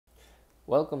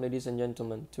Welcome, ladies and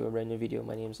gentlemen, to a brand new video.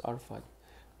 My name is Arfad.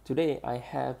 Today I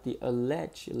have the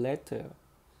alleged letter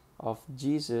of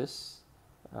Jesus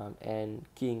and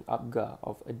King Abgar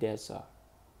of Edessa.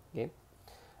 Okay.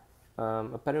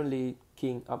 Apparently,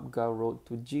 King Abgar wrote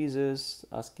to Jesus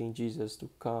asking Jesus to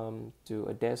come to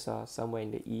Edessa, somewhere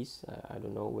in the east. I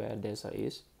don't know where Edessa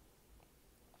is.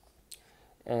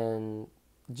 And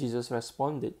Jesus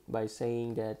responded by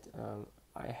saying that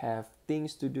I have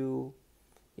things to do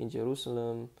in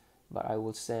Jerusalem, but I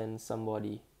will send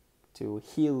somebody to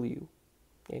heal you.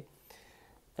 Okay,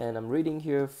 and I'm reading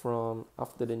here from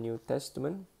After the New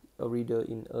Testament, a reader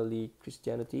in early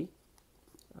Christianity,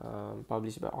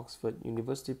 published by Oxford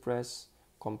University Press,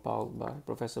 compiled by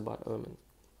Professor Bart Ehrman.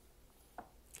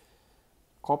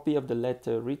 Copy of the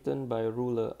letter written by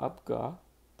ruler Abgar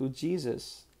to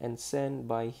Jesus and sent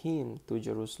by him to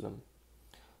Jerusalem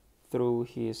through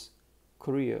his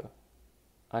courier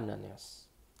Ananias.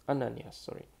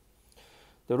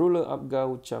 The ruler Abgar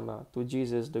Uchama to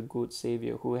Jesus, the good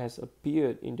Savior, who has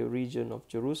appeared in the region of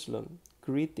Jerusalem.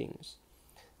 Greetings.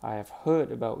 I have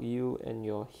heard about you and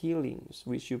your healings,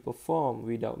 which you perform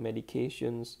without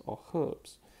medications or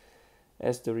herbs.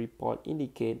 As the report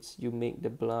indicates, you make the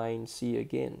blind see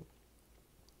again,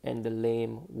 and the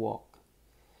lame walk.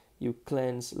 You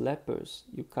cleanse lepers,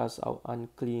 you cast out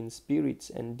unclean spirits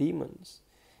and demons.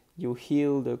 You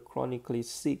heal the chronically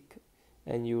sick,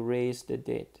 and you raise the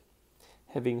dead.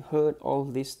 Having heard all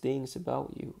these things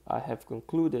about you, I have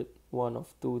concluded one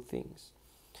of two things.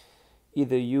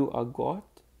 Either you are God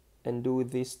and do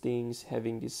these things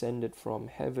having descended from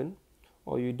heaven,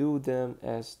 or you do them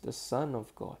as the Son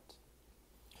of God.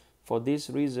 For this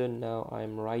reason now I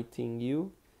am writing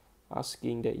you,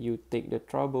 asking that you take the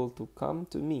trouble to come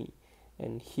to me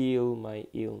and heal my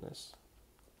illness.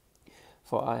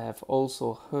 For I have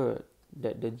also heard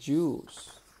that the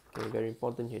Jews, okay, very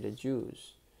important here, the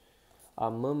Jews,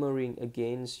 are murmuring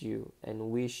against you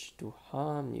and wish to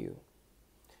harm you.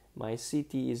 My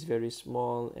city is very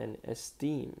small and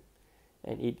esteemed,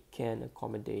 and it can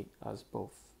accommodate us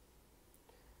both.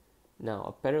 Now,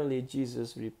 apparently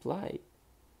Jesus replied.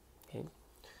 Okay,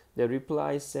 the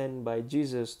reply sent by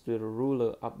Jesus to the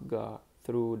ruler Abgar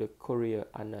through the courier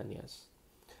Ananias.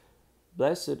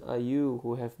 Blessed are you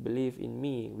who have believed in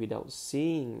me without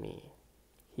seeing me.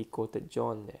 He quoted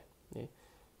John there. Okay?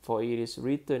 For it is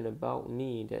written about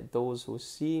me that those who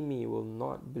see me will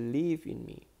not believe in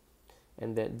me,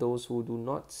 and that those who do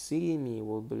not see me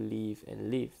will believe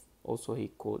and live. Also he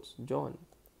quotes John.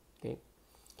 Okay?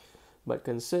 But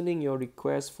concerning your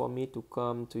request for me to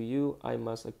come to you, I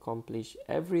must accomplish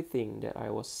everything that I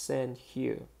was sent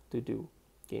here to do.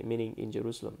 Okay, meaning in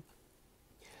Jerusalem.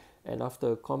 And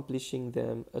after accomplishing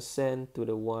them, ascend to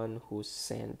the one who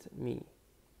sent me.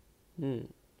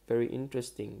 Very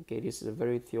interesting. Okay, this is a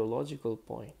very theological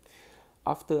point.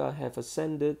 After I have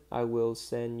ascended, I will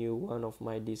send you one of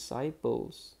my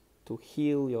disciples to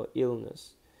heal your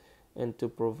illness and to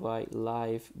provide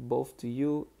life both to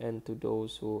you and to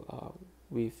those who are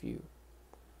with you.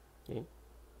 Okay.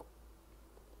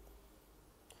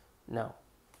 Now,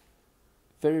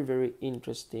 very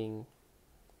interesting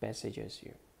passages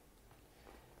here.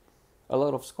 A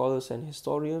lot of scholars and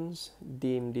historians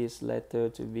deem this letter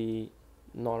to be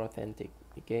not authentic.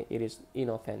 Okay, it is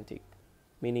inauthentic,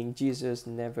 meaning Jesus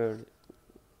never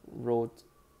wrote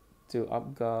to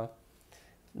Abgar,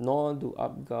 nor do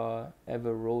Abgar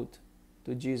ever wrote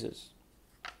to Jesus.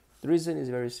 The reason is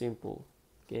very simple.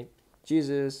 Okay,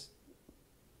 Jesus,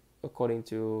 according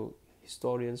to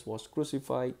historians, was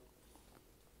crucified,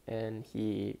 and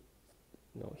he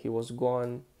was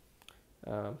gone.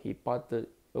 He parted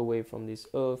away from this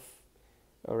earth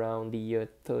around the year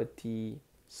 30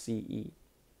 CE.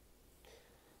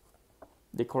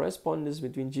 The correspondence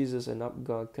between Jesus and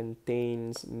Abgar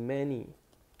contains many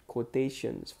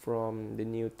quotations from the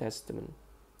New Testament,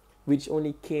 which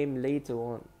only came later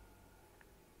on.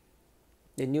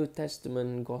 The New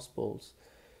Testament Gospels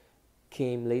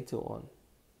came later on.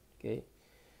 Okay,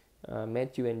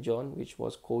 Matthew and John, which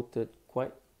was quoted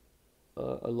quite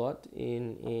a lot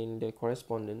in the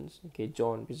correspondence. Okay,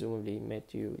 John presumably,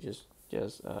 Matthew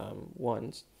just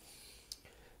once.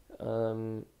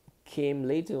 Came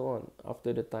later on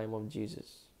after the time of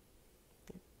Jesus.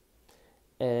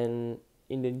 And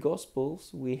in the Gospels,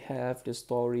 we have the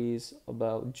stories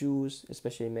about Jews,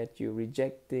 especially Matthew,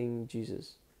 rejecting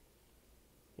Jesus.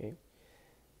 Okay?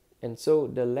 And so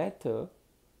the letter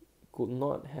could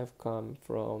not have come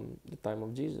from the time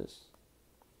of Jesus,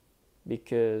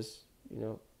 because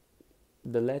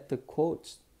the letter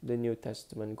quotes the New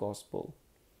Testament Gospel.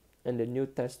 And the New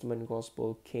Testament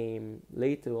Gospel came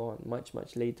later on, much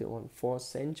later on, 4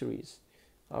 centuries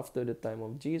after the time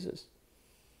of Jesus.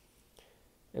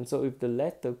 And so if the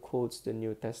letter quotes the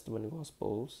New Testament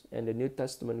Gospels, and the New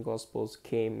Testament Gospels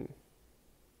came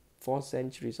 4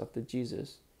 centuries after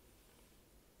Jesus,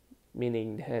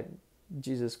 meaning that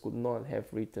Jesus could not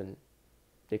have written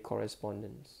the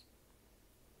correspondence,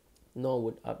 nor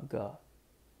would Abgar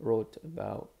wrote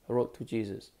to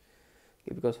Jesus.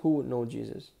 Okay, because who would know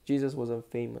Jesus? Jesus wasn't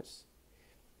famous.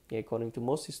 Okay, according to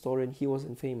most historians, he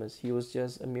wasn't famous. He was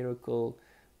just a miracle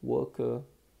worker,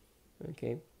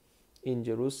 okay, in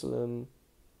Jerusalem.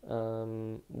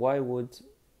 Why would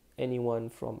anyone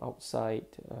from outside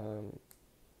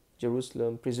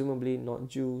Jerusalem, presumably not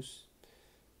Jews,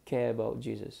 care about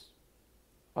Jesus?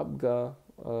 Abgar,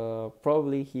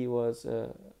 probably he was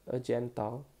a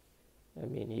Gentile. I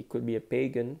mean, he could be a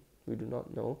pagan, we do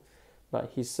not know,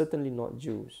 but he's certainly not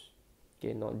Jews.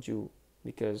 Okay, not Jew,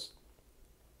 because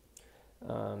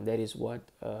that is what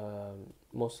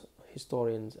most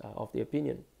historians are of the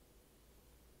opinion.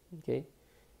 Okay,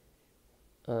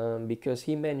 because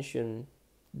he mentioned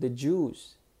the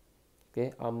Jews,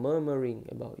 okay, are murmuring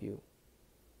about you.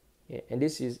 Okay, and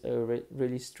this is a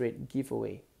really straight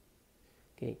giveaway.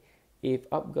 Okay, if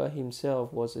Abgar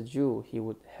himself was a Jew, he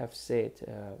would have said,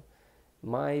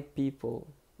 my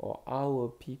people or our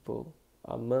people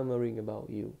are murmuring about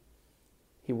you.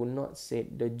 He would not say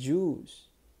the Jews,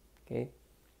 okay,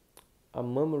 are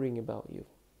murmuring about you.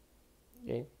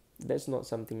 Okay, that's not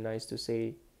something nice to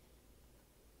say.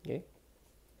 Okay,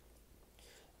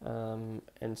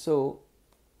 and so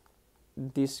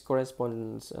this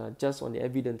corresponds just on the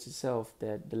evidence itself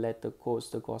that the letter quotes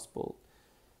the gospel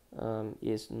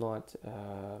is not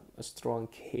a strong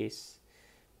case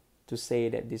to say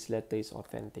that this letter is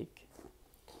authentic.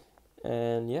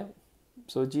 And yeah,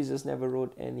 so Jesus never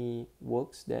wrote any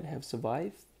works that have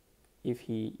survived. If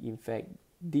he in fact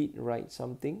did write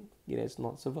something, it has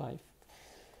not survived.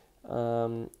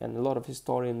 And a lot of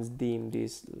historians deem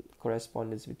this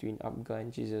correspondence between Abgar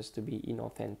and Jesus to be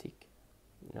inauthentic.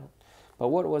 But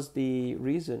what was the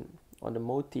reason or the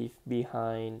motive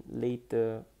behind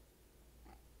later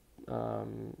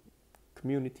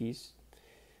communities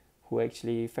who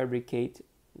actually fabricate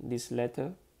this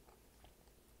letter?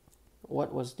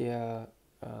 What was their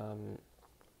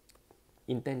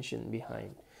intention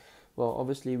behind? Well,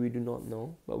 obviously we do not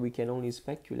know, but we can only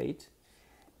speculate.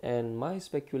 And my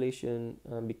speculation,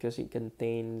 because it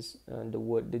contains the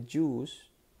word the Jews,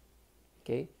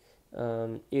 okay,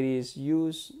 it is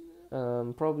used,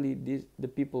 probably the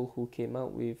people who came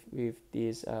out with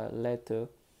this letter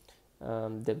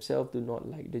themselves do not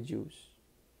like the Jews.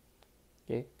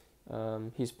 Okay,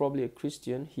 he's probably a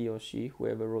Christian, he or she,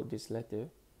 whoever wrote this letter,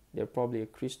 they're probably a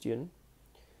Christian,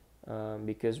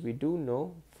 because we do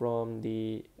know from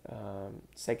the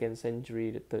 2nd century,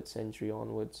 the 3rd century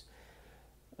onwards,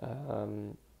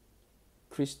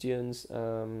 Christians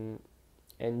and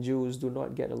Jews do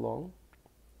not get along,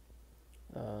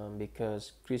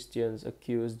 because Christians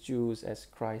accuse Jews as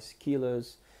Christ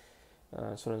killers,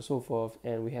 so on and so forth,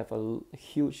 and we have a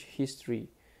huge history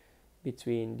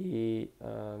between the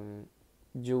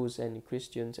Jews and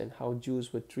Christians, and how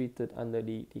Jews were treated under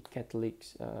the Catholic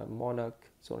monarch,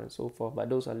 so on and so forth, but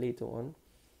those are later on.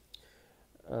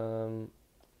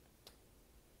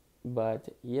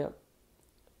 But yeah,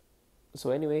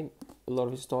 so anyway, a lot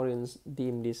of historians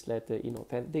deem this letter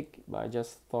inauthentic, but I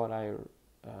just thought I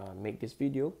make this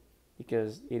video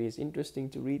because it is interesting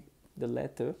to read the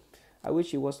letter. I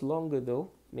wish it was longer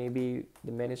though. Maybe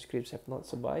the manuscripts have not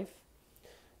survived,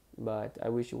 but I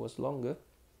wish it was longer.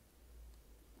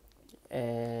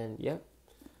 And yeah,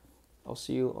 I'll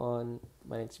see you on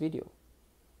my next video.